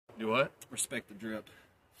Do what? Respect the drip.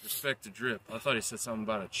 Respect the drip. I thought he said something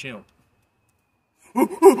about a chimp.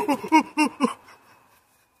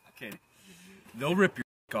 Okay. They'll rip your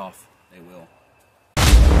dick off. They will.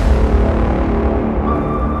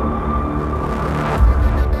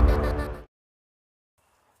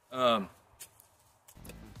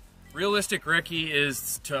 Realistic recce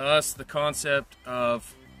is, to us, the concept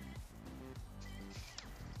of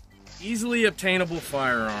easily obtainable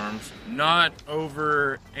firearms, not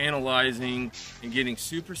over analyzing and getting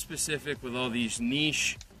super specific with all these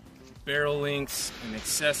niche barrel links and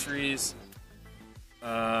accessories.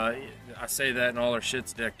 I say that and all our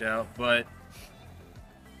shit's decked out, but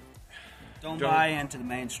don't buy into the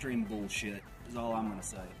mainstream bullshit is all I'm gonna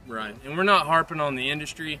say. Right, and we're not harping on the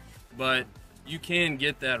industry, but you can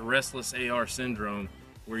get that restless AR syndrome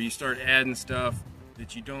where you start adding stuff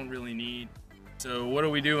that you don't really need. So what do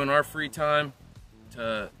we do in our free time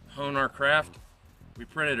to hone our craft? We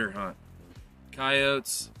predator hunt.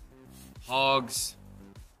 Coyotes, hogs,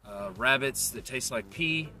 rabbits that taste like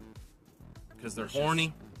pee because they're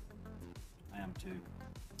horny. I am too.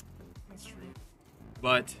 That's true.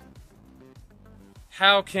 But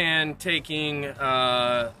how can taking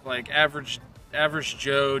like average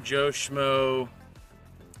Joe Schmo,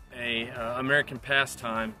 a American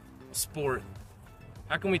pastime, a sport,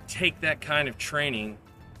 how can we take that kind of training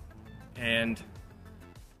and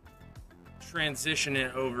transition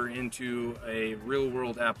it over into a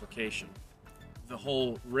real-world application? The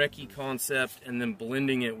whole recce concept and then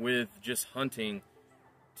blending it with just hunting,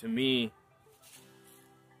 to me,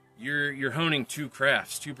 you're honing two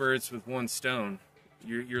crafts, two birds with one stone.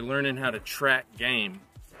 You're learning how to track game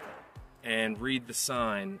and read the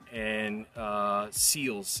sign and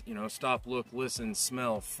seals, you know, stop, look, listen,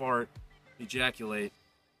 smell, fart, ejaculate,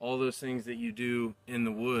 all those things that you do in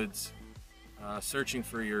the woods, searching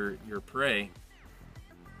for your prey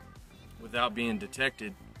without being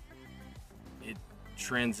detected. It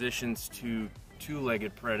transitions to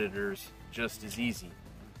two-legged predators just as easy.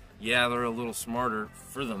 Yeah, they're a little smarter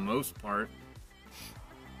for the most part.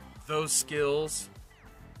 Those skills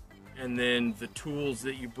and then the tools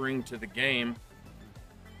that you bring to the game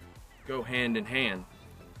go hand in hand.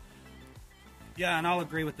 Yeah, and I'll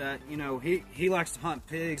agree with that. You know, he likes to hunt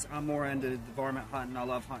pigs. I'm more into the varmint hunting. I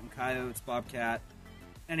love hunting coyotes, bobcat,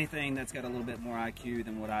 anything that's got a little bit more IQ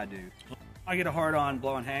than what I do. I get a hard on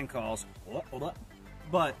blowing hand calls.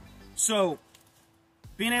 But, so,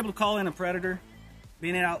 being able to call in a predator,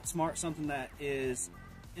 being able to outsmart something that is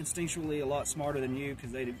instinctually a lot smarter than you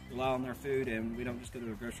because they rely on their food and we don't just go to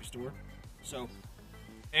a grocery store. So,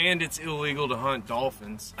 and it's illegal to hunt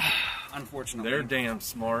dolphins. Unfortunately. They're damn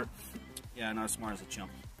smart. Yeah, not as smart as a chimp.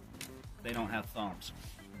 They don't have thumbs.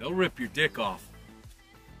 They'll rip your dick off.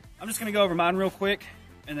 I'm just going to go over mine real quick,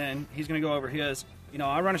 and then he's going to go over his. You know,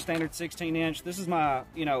 I run a standard 16-inch. This is my,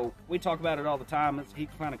 you know, we talk about it all the time. He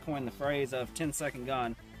kind of coined the phrase of 10-second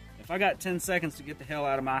gun. If I got 10 seconds to get the hell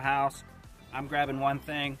out of my house, I'm grabbing one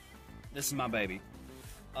thing. This is my baby.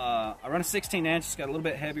 I run a 16-inch. It's got a little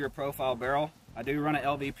bit heavier profile barrel. I do run an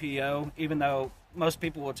LVPO, even though most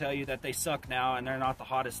people will tell you that they suck now and they're not the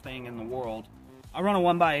hottest thing in the world. I run a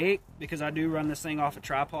 1x8 because I do run this thing off a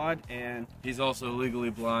tripod, and he's also legally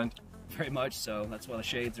blind. Very much so. That's why the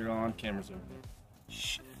shades are on. Camera's over there.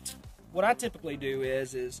 Shit. What I typically do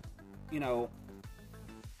is, you know,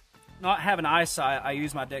 not having eyesight, I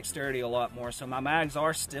use my dexterity a lot more. So my mags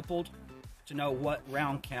are stippled to know what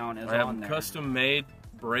round count is on there. I have a custom-made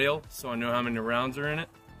braille, so I know how many rounds are in it.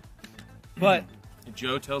 But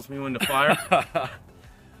Joe tells me when to fire.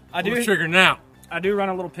 I do pull the trigger now. I do run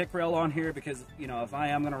a little pick rail on here because, you know, if I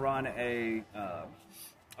am going to run a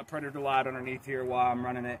predator light underneath here while I'm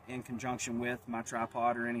running it in conjunction with my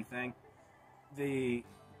tripod or anything, the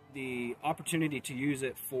opportunity to use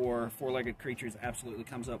it for four-legged creatures absolutely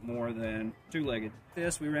comes up more than two-legged.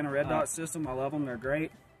 We ran a red dot system. I love them. They're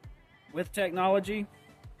great. With technology,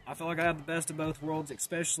 I feel like I have the best of both worlds,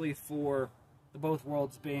 especially for the both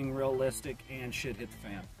worlds being realistic and shit hit the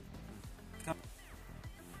fan.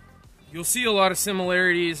 You'll see a lot of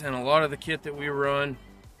similarities and a lot of the kit that we run.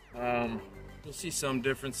 You'll see some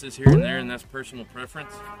differences here and there, and that's personal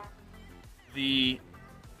preference. The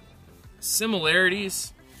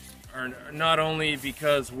similarities are not only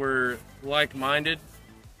because we're like-minded,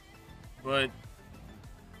 but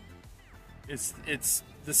it's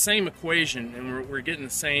the same equation, and we're getting the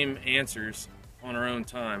same answers on our own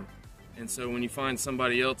time. And so when you find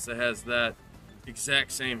somebody else that has that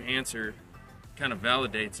exact same answer, it kind of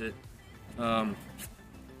validates it. On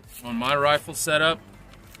my rifle setup,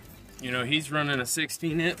 you know, he's running a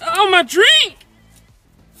 16-inch. Oh, my drink!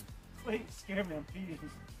 Wait, scare me, I'm peeing.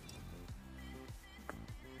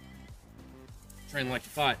 train like to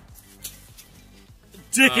fight.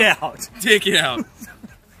 Dick out. Dick out.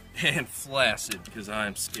 And flaccid, because I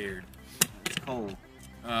am scared. Cold.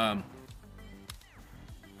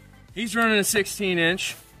 He's running a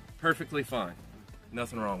 16-inch, perfectly fine.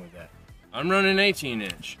 Nothing wrong with that. I'm running an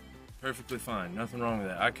 18-inch, perfectly fine. Nothing wrong with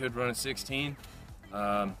that. I could run a 16,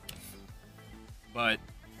 but I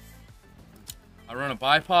run a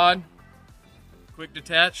bipod, quick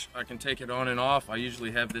detach. I can take it on and off. I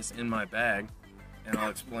usually have this in my bag, and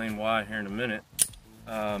I'll explain why here in a minute.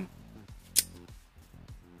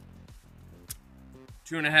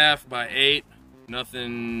 2.5 by 8,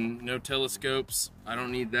 nothing, no telescopes. I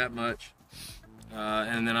don't need that much.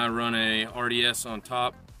 And then I run a RDS on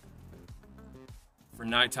top for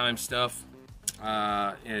nighttime stuff.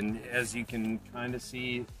 And as you can kind of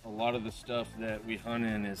see, a lot of the stuff that we hunt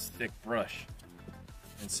in is thick brush.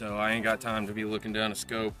 And so I ain't got time to be looking down a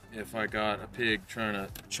scope if I got a pig trying to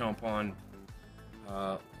chomp on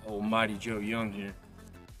old Mighty Joe Young here.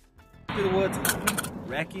 Through the woods,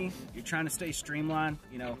 recce, you're trying to stay streamlined.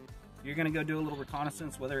 You know, you're gonna go do a little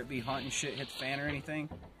reconnaissance, whether it be hunting shit, hit the fan or anything.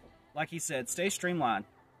 Like he said, stay streamlined.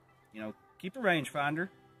 You know, keep a rangefinder.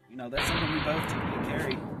 You know, that's something we both typically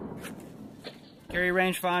carry. Carry a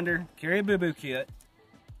rangefinder, carry a boo-boo kit.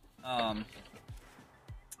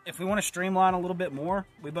 If we want to streamline a little bit more,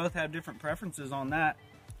 we both have different preferences on that.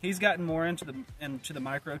 He's gotten more into the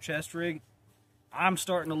micro chest rig. I'm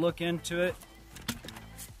starting to look into it.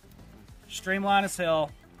 Streamline as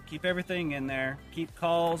hell, keep everything in there, keep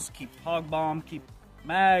calls, keep hog bomb, keep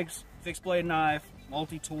mags, fixed blade knife,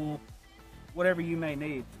 multi-tool, whatever you may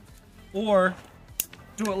need. Or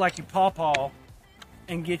do it like you pawpaw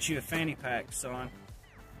and get you a fanny pack, son.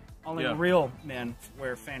 Only real men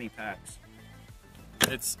wear fanny packs.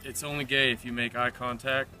 It's only gay if you make eye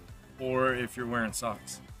contact or if you're wearing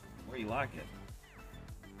socks. Where you like it.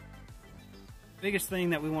 Biggest thing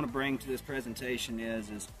that we want to bring to this presentation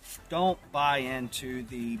is don't buy into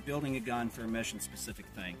the building a gun for a mission specific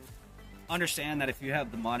thing. Understand that if you have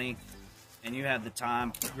the money and you have the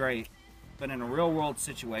time, great. But in a real world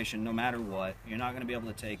situation, no matter what, you're not going to be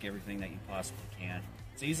able to take everything that you possibly can.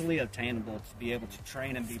 It's easily obtainable to be able to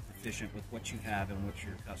train and be proficient with what you have and what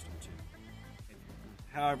you're accustomed to.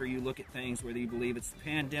 However you look at things, whether you believe it's the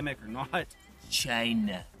pandemic or not.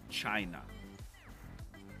 China.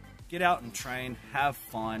 Get out and train, have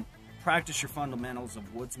fun, practice your fundamentals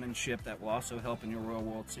of woodsmanship that will also help in your real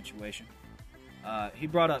world situation. He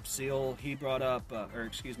brought up seals.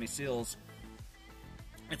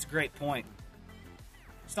 It's a great point.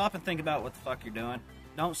 Stop and think about what the fuck you're doing.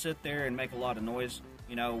 Don't sit there and make a lot of noise.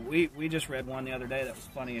 You know, we just read one the other day that was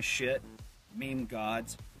funny as shit. Meme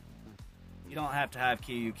gods. You don't have to have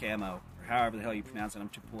KU camo, or however the hell you pronounce it. I'm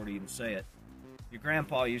too poor to even say it. Your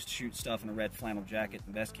grandpa used to shoot stuff in a red flannel jacket.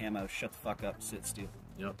 The best camo, shut the fuck up, sit still.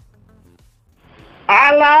 Yep.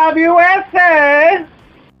 I love USA!